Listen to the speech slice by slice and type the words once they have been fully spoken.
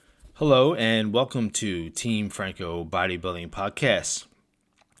Hello and welcome to Team Franco Bodybuilding Podcast.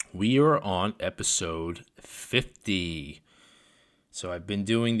 We are on episode 50. So I've been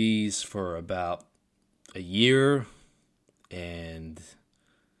doing these for about a year and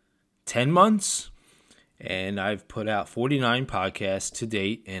 10 months, and I've put out 49 podcasts to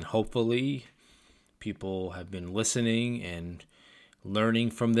date, and hopefully people have been listening and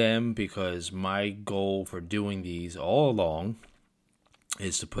learning from them, because my goal for doing these all along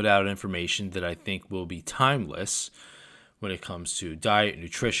is to put out information that I think will be timeless when it comes to diet,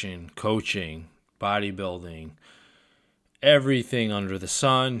 nutrition, coaching, bodybuilding, everything under the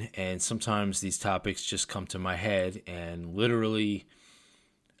sun. And sometimes these topics just come to my head, and literally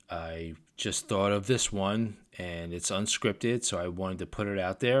I just thought of this one, and it's unscripted, so I wanted to put it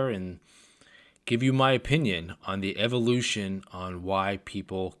out there and give you my opinion on the evolution on why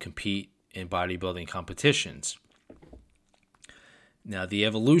people compete in bodybuilding competitions. Now, the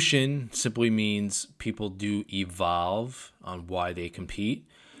evolution simply means people do evolve on why they compete.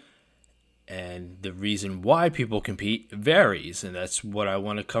 And the reason why people compete varies. And that's what I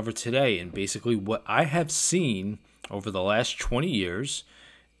want to cover today. And basically what I have seen over the last 20 years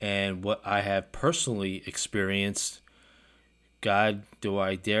and what I have personally experienced, God, do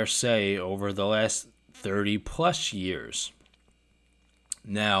I dare say, over the last 30 plus years.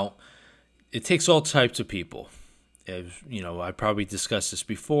 Now, it takes all types of people. As you know, I probably discussed this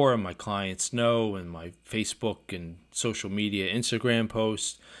before, and my clients know, and my Facebook and social media, Instagram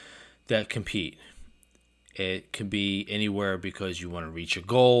posts that compete. It can be anywhere because you want to reach a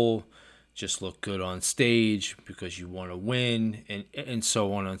goal, just look good on stage, because you want to win, and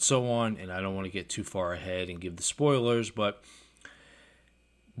so on and so on. And I don't want to get too far ahead and give the spoilers, but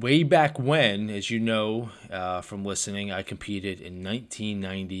way back when, as you know from listening, I competed in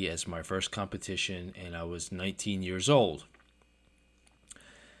 1990 as my first competition, and I was 19 years old.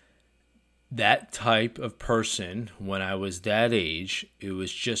 That type of person, when I was that age, it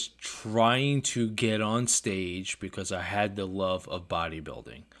was just trying to get on stage because I had the love of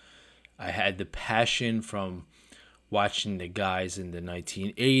bodybuilding. I had the passion from watching the guys in the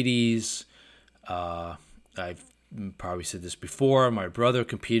 1980s. I've probably said this before. My brother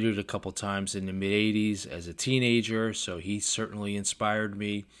competed a couple times in the mid-'80s as a teenager, so he certainly inspired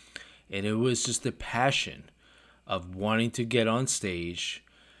me. And it was just the passion of wanting to get on stage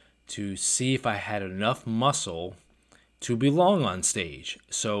to see if I had enough muscle to belong on stage.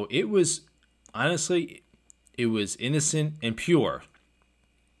 So it was, honestly, it was innocent and pure.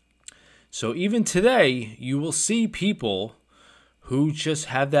 So even today, you will see people who just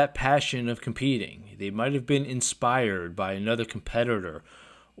have that passion of competing. They might have been inspired by another competitor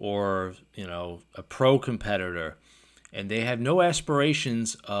or, a pro competitor, and they have no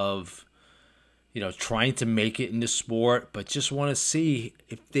aspirations of, trying to make it in the sport, but just want to see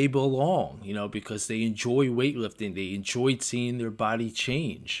if they belong, because they enjoy weightlifting. They enjoyed seeing their body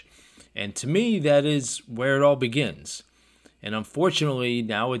change. And to me, that is where it all begins. And unfortunately,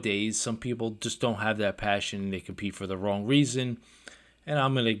 nowadays, some people just don't have that passion. They compete for the wrong reason. And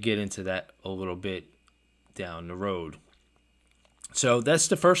I'm going to get into that a little bit down the road. So that's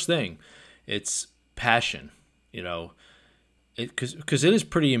the first thing. It's passion, because it is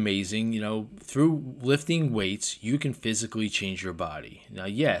pretty amazing. Through lifting weights, you can physically change your body. Now,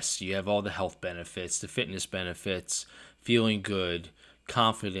 yes, you have all the health benefits, the fitness benefits, feeling good,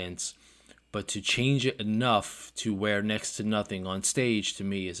 confidence. But to change it enough to wear next to nothing on stage, to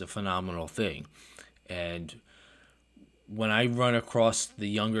me, is a phenomenal thing. And when I run across the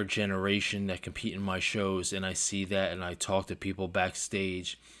younger generation that compete in my shows, and I see that and I talk to people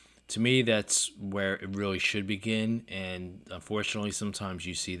backstage, to me, that's where it really should begin. And unfortunately, sometimes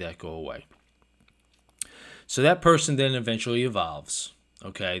you see that go away. So that person then eventually evolves.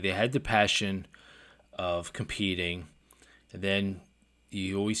 Okay, they had the passion of competing, and then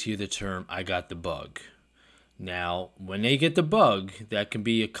you always hear the term, I got the bug. Now, when they get the bug, that can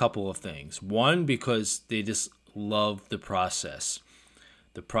be a couple of things. One, because they just love the process.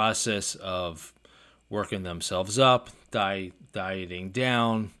 The process of working themselves up, dieting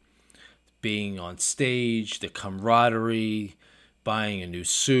down, being on stage, the camaraderie, buying a new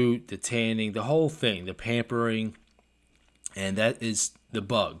suit, the tanning, the whole thing, the pampering. And that is the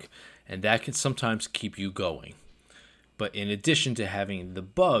bug. And that can sometimes keep you going. But in addition to having the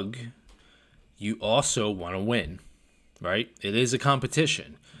bug, you also want to win, right? It is a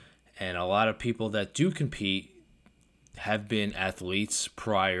competition. And a lot of people that do compete have been athletes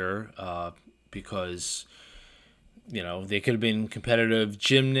prior because, they could have been competitive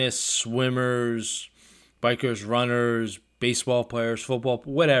gymnasts, swimmers, bikers, runners, baseball players, football,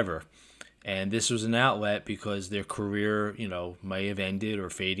 whatever. And this was an outlet because their career, may have ended or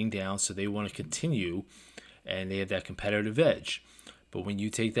fading down, so they want to continue, and they have that competitive edge. But when you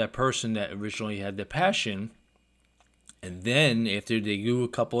take that person that originally had the passion, and then after they do a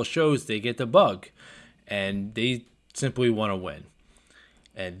couple of shows, they get the bug, and they simply want to win.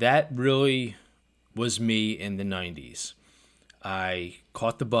 And that really was me in the 90s. I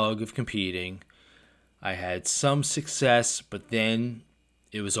caught the bug of competing. I had some success, but then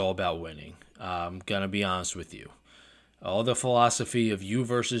it was all about winning. I'm going to be honest with you. All the philosophy of you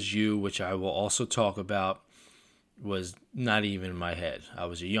versus you, which I will also talk about, was not even in my head. I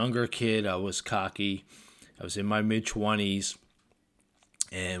was a younger kid. I was cocky. I was in my mid-20s.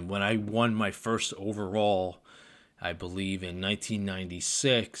 And when I won my first overall, I believe in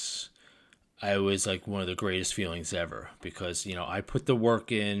 1996, I was like one of the greatest feelings ever because, I put the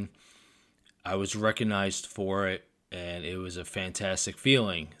work in. I was recognized for it, and it was a fantastic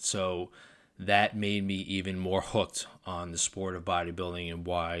feeling. So that made me even more hooked on the sport of bodybuilding and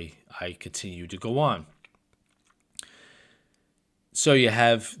why I continue to go on. So you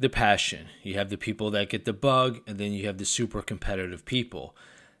have the passion, you have the people that get the bug, and then you have the super competitive people.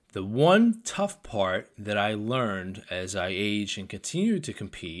 The one tough part that I learned as I aged and continued to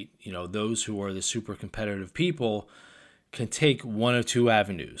compete, those who are the super competitive people can take one of two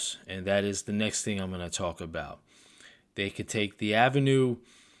avenues, and that is the next thing I'm going to talk about. They could take the avenue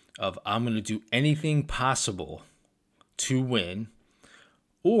of I'm going to do anything possible to win,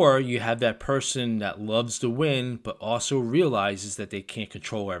 or you have that person that loves to win but also realizes that they can't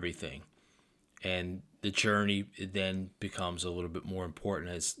control everything. And the journey then becomes a little bit more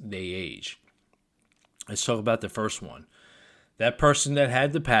important as they age. Let's talk about the first one. That person that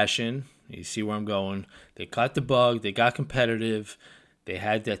had the passion, you see where I'm going, they caught the bug, they got competitive, they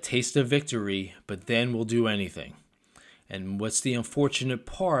had that taste of victory, but then will do anything. And what's the unfortunate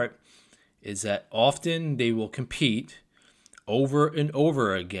part is that often they will compete over and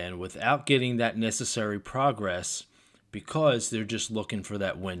over again without getting that necessary progress because they're just looking for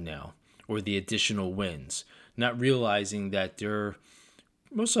that win now or the additional wins, not realizing that they're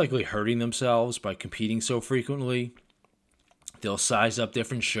most likely hurting themselves by competing so frequently. They'll size up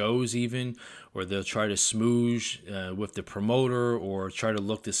different shows even, or they'll try to smooge with the promoter or try to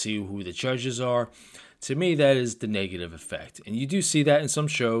look to see who the judges are. To me, that is the negative effect. And you do see that in some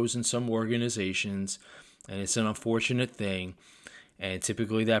shows and some organizations, and it's an unfortunate thing. And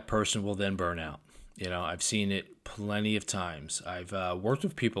typically that person will then burn out. I've seen it plenty of times. I've worked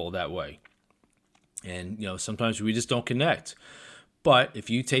with people that way. And, sometimes we just don't connect. But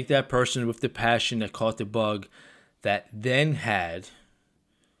if you take that person with the passion that caught the bug, that then had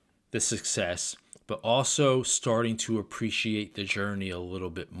the success, but also starting to appreciate the journey a little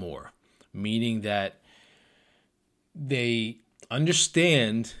bit more, meaning that they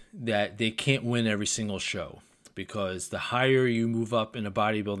understand that they can't win every single show, because the higher you move up in a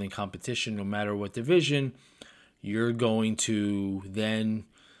bodybuilding competition, no matter what division, you're going to then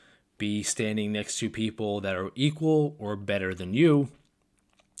be standing next to people that are equal or better than you,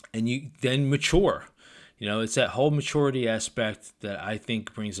 and you then mature. It's that whole maturity aspect that I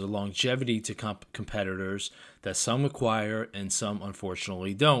think brings a longevity to competitors that some acquire and some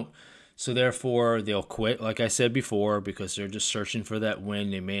unfortunately don't. So therefore, they'll quit, like I said before, because they're just searching for that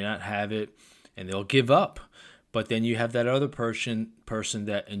win. They may not have it, and they'll give up. But then you have that other person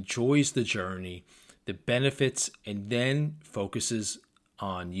that enjoys the journey, the benefits, and then focuses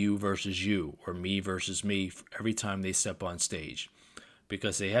on you versus you or me versus me every time they step on stage.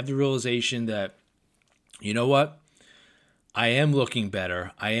 Because they have the realization that, you know what? I am looking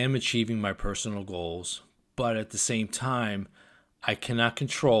better. I am achieving my personal goals. But at the same time, I cannot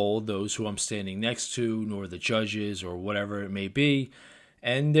control those who I'm standing next to, nor the judges or whatever it may be.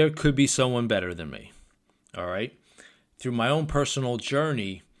 And there could be someone better than me. All right? Through my own personal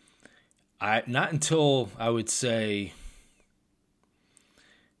journey, not until I would say,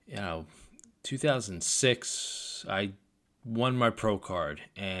 2006, I won my pro card.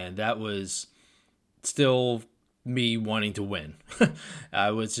 And that was still me wanting to win.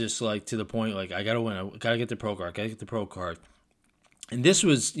 I was just like to the point, like, I got to win. I got to get the pro card. And this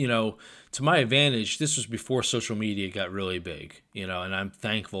was, to my advantage, this was before social media got really big, and I'm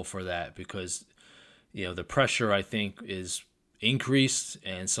thankful for that because, the pressure, I think, is increased,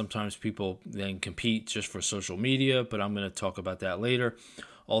 and sometimes people then compete just for social media, but I'm going to talk about that later.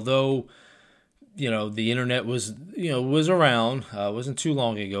 Although, the internet was around, wasn't too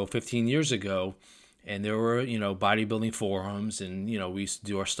long ago, 15 years ago, and there were, bodybuilding forums, and, we used to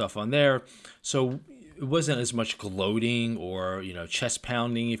do our stuff on there. So it wasn't as much gloating or, chest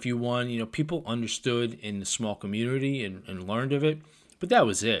pounding if you won. People understood in the small community and learned of it, but that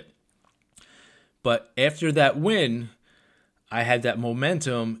was it. But after that win, I had that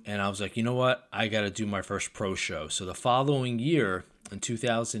momentum, and I was like, you know what? I got to do my first pro show. So the following year, in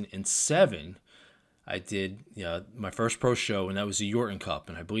 2007, I did my first pro show, and that was the Yorton Cup.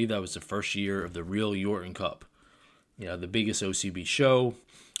 And I believe that was the first year of the real Yorton Cup, the biggest OCB show.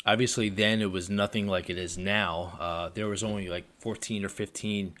 Obviously, then it was nothing like it is now. There was only like 14 or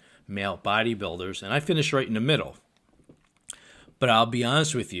 15 male bodybuilders, and I finished right in the middle. But I'll be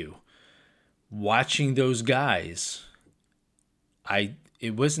honest with you, watching those guys,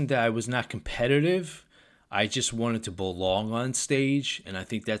 it wasn't that I was not competitive. I just wanted to belong on stage, and I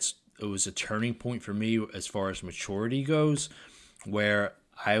think it was a turning point for me as far as maturity goes, where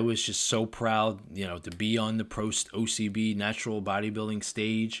I was just so proud, to be on the pro OCB natural bodybuilding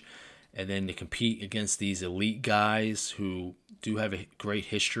stage, and then to compete against these elite guys who do have a great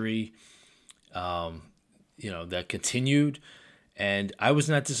history, that continued. And I was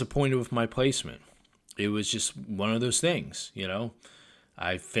not disappointed with my placement. It was just one of those things,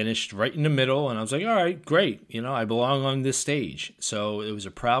 I finished right in the middle, and I was like, all right, great. I belong on this stage. So it was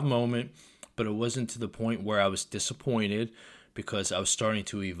a proud moment, but it wasn't to the point where I was disappointed, because I was starting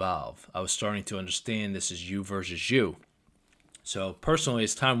to evolve. I was starting to understand this is you versus you. So personally,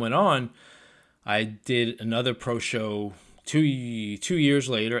 as time went on, I did another pro show 2 years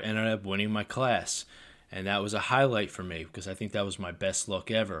later, and ended up winning my class. And that was a highlight for me, because I think that was my best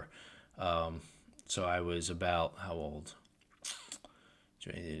luck ever. So I was about, how old?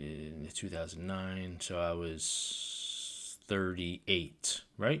 2009, so I was 38,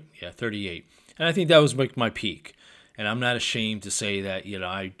 right? Yeah, 38. And I think that was like my peak. And I'm not ashamed to say that,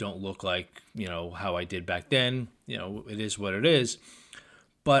 I don't look like, how I did back then. It is what it is.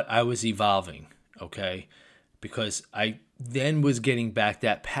 But I was evolving, okay? Because I then was getting back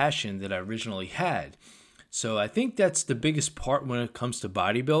that passion that I originally had. So I think that's the biggest part when it comes to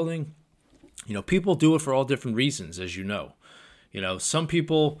bodybuilding. People do it for all different reasons, as you know. Some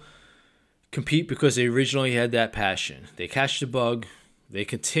people compete because they originally had that passion. They catch the bug, they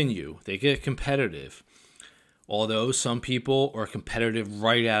continue, they get competitive. Although some people are competitive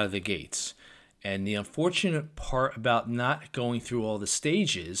right out of the gates. And the unfortunate part about not going through all the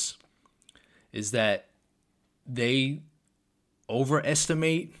stages is that they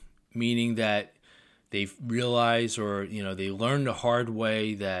overestimate, meaning that they realize, or they learn the hard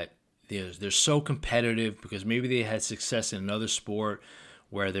way that they're so competitive because maybe they had success in another sport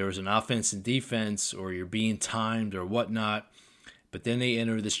where there was an offense and defense, or you're being timed or whatnot. But then they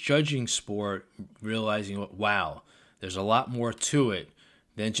enter this judging sport realizing, wow, there's a lot more to it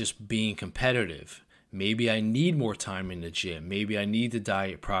than just being competitive. Maybe I need more time in the gym. Maybe I need to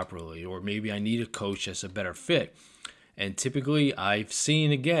diet properly, or maybe I need a coach that's a better fit. And typically I've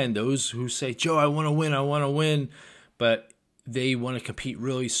seen, again, those who say, Joe, I want to win, but they want to compete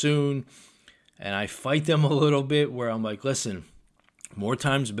really soon. And I fight them a little bit, where I'm like, listen, more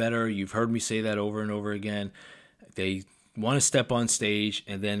time's better. You've heard me say that over and over again. They want to step on stage,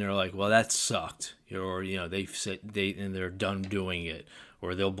 and then they're like, well, that sucked. Or, they've said and they're done doing it,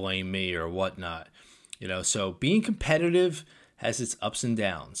 or they'll blame me or whatnot. So being competitive has its ups and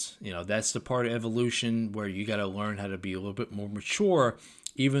downs. That's the part of evolution where you got to learn how to be a little bit more mature,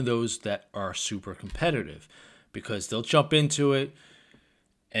 even those that are super competitive, because they'll jump into it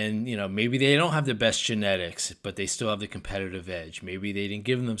and, maybe they don't have the best genetics, but they still have the competitive edge. Maybe they didn't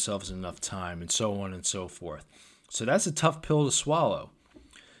give themselves enough time, and so on and so forth. So that's a tough pill to swallow.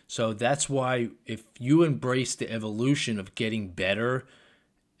 So that's why if you embrace the evolution of getting better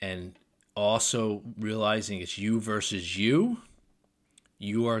and also realizing it's you versus you,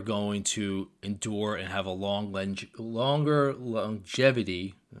 you are going to endure and have a longer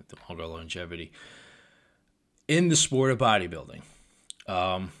longevity in the sport of bodybuilding.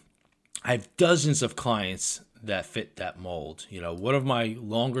 I have dozens of clients that fit that mold. One of my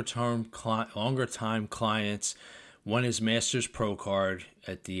longer time clients won his Masters Pro card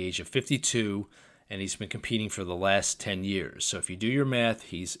at the age of 52, and he's been competing for the last 10 years. So if you do your math,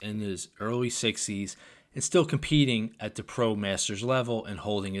 he's in his early 60s and still competing at the Pro Masters level and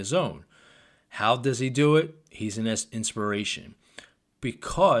holding his own. How does he do it? He's an inspiration,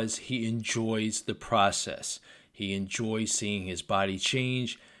 because he enjoys the process. He enjoys seeing his body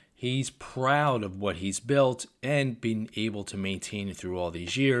change. He's proud of what he's built and been able to maintain it through all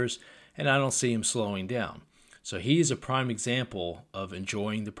these years, and I don't see him slowing down. So he is a prime example of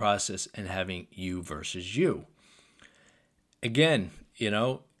enjoying the process and having you versus you. Again,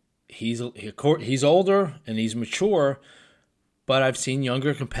 he's older and he's mature, but I've seen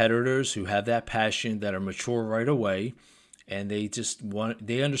younger competitors who have that passion, that are mature right away, and they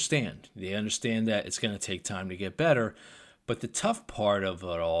understand. They understand that it's going to take time to get better. But the tough part of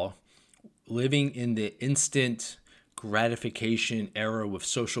it all living in the instant gratification era with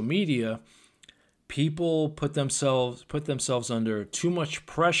social media, people put themselves under too much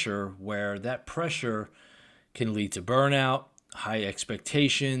pressure, where that pressure can lead to burnout, high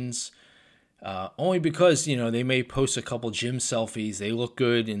expectations, only because, they may post a couple gym selfies, they look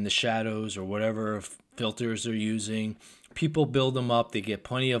good in the shadows or whatever filters they're using. People build them up, they get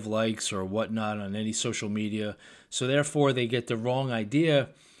plenty of likes or whatnot on any social media, so therefore they get the wrong idea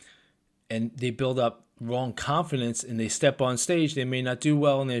and they build up wrong confidence, and they step on stage, they may not do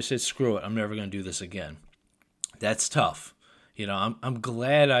well, and they say, screw it, I'm never going to do this again. That's tough. I'm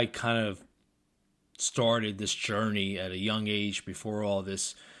glad I kind of started this journey at a young age before all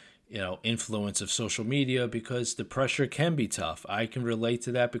this, influence of social media, because the pressure can be tough. I can relate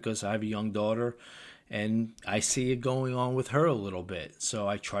to that because I have a young daughter and I see it going on with her a little bit. So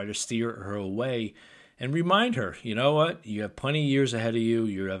I try to steer her away and remind her, you know what? You have plenty of years ahead of you.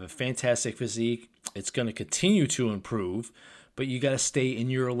 You have a fantastic physique. It's going to continue to improve, but you got to stay in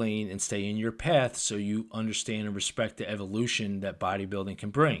your lane and stay in your path so you understand and respect the evolution that bodybuilding can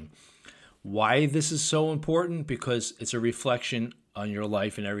bring. Why this is so important? Because it's a reflection on your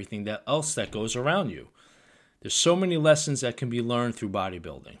life and everything else that goes around you. There's so many lessons that can be learned through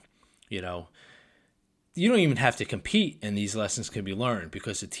bodybuilding. You don't even have to compete, and these lessons can be learned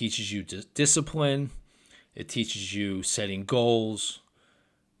because it teaches you discipline. It teaches you setting goals,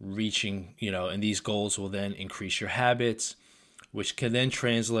 reaching, and these goals will then increase your habits, which can then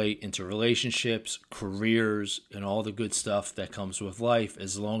translate into relationships, careers, and all the good stuff that comes with life,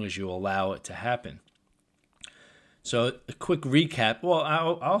 as long as you allow it to happen. So a quick recap. Well, I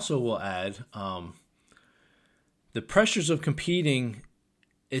also will add the pressures of competing.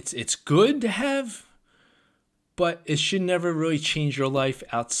 It's good to have, but it should never really change your life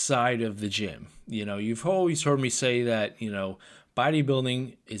outside of the gym. You've always heard me say that,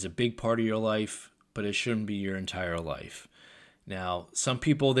 bodybuilding is a big part of your life, but it shouldn't be your entire life. Now, some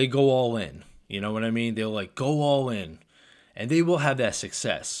people, they go all in. You know what I mean? They'll go all in, and they will have that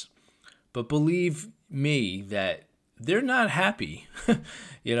success. But believe me that they're not happy.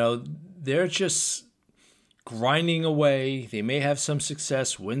 They're just grinding away. They may have some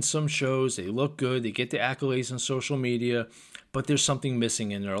success, win some shows, they look good, they get the accolades on social media, but there's something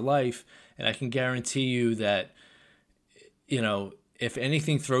missing in their life. And I can guarantee you that, if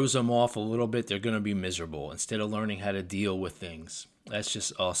anything throws them off a little bit, they're going to be miserable instead of learning how to deal with things. That's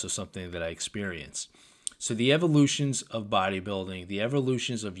just also something that I experienced. So the evolutions of bodybuilding, the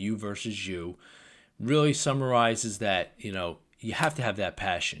evolutions of you versus you, really summarizes that, you have to have that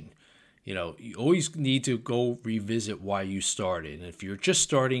passion. You always need to go revisit why you started. And if you're just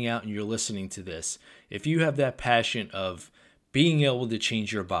starting out and you're listening to this, if you have that passion of being able to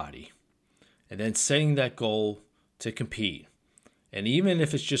change your body and then setting that goal to compete, and even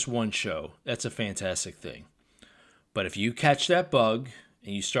if it's just one show, that's a fantastic thing. But if you catch that bug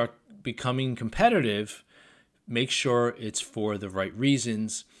and you start becoming competitive, make sure it's for the right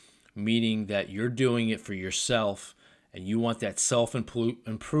reasons, meaning that you're doing it for yourself and you want that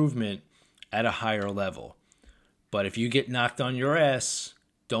self-improvement at a higher level. But if you get knocked on your ass,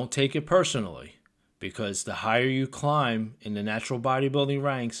 don't take it personally, because the higher you climb in the natural bodybuilding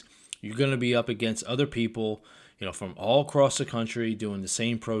ranks, you're going to be up against other people, from all across the country doing the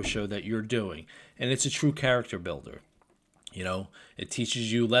same pro show that you're doing. And it's a true character builder. It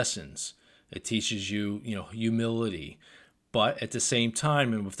teaches you lessons. It teaches you, humility. But at the same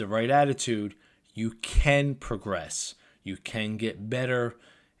time, and with the right attitude, you can progress. You can get better.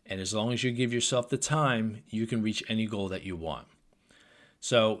 And as long as you give yourself the time, you can reach any goal that you want.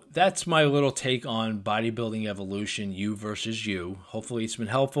 So that's my little take on bodybuilding evolution, you versus you. Hopefully it's been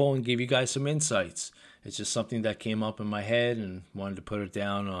helpful and give you guys some insights. It's just something that came up in my head and wanted to put it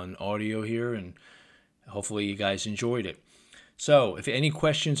down on audio here, and hopefully you guys enjoyed it. So if any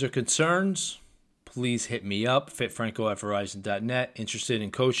questions or concerns, please hit me up, fitfranco@verizon.net. Interested in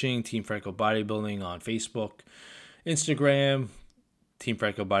coaching, Team Franco Bodybuilding on Facebook, Instagram,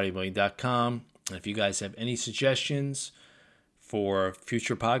 teamfrancobodybuilding.com. And if you guys have any suggestions for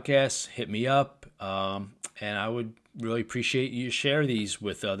future podcasts, hit me up. And I would really appreciate you share these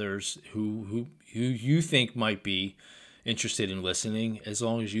with others who you think might be interested in listening, as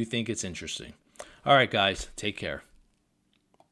long as you think it's interesting. All right, guys, take care.